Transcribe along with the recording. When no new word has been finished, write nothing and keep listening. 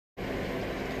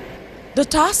The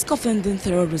task of ending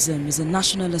terrorism is a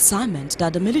national assignment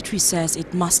that the military says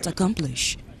it must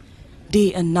accomplish.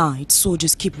 Day and night,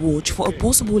 soldiers keep watch for a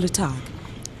possible attack.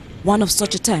 One of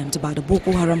such attempts by the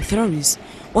Boko Haram terrorists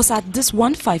was at this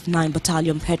 159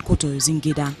 Battalion headquarters in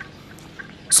Gedam.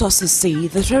 Sources say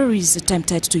the terrorists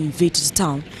attempted to invade the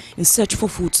town in search for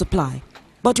food supply,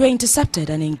 but were intercepted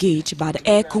and engaged by the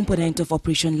air component of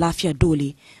Operation Lafia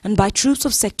Dole and by troops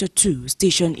of Sector 2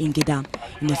 stationed in Gedam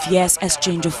in a fierce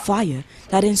exchange of fire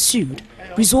that ensued,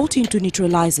 resulting to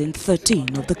neutralizing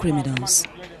 13 of the criminals.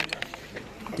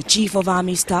 The Chief of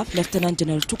Army Staff, Lieutenant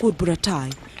General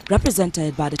BURATAI,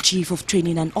 represented by the Chief of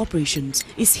Training and Operations,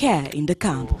 is here in the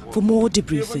camp for more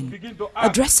debriefing.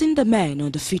 Addressing the men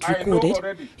on the feet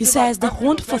recorded, he says the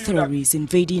hunt for terrorists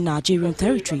invading Nigerian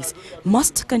territories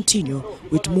must continue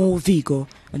with more vigor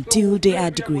until they are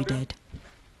degraded.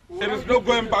 There is no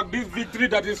going back. This victory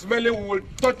that is smelling, we will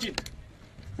touch it.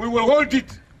 We will hold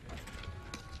it.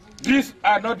 These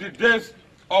are not the days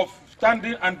of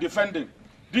standing and defending.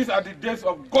 These are the days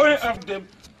of going after them.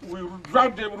 We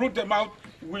drag them, root them out,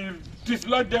 we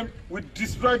dislodge them, we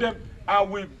destroy them,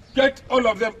 and we get all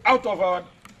of them out of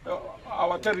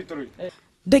our territory.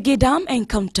 The Gedam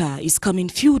encounter is coming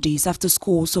few days after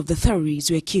scores of the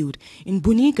terrorists were killed in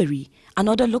Bunigari,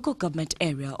 another local government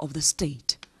area of the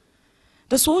state.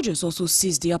 The soldiers also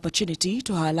seized the opportunity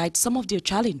to highlight some of their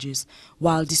challenges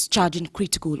while discharging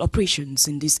critical operations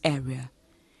in this area.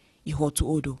 Ihotu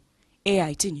Odo,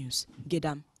 AIT News,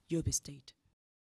 Gedam, Yobe State.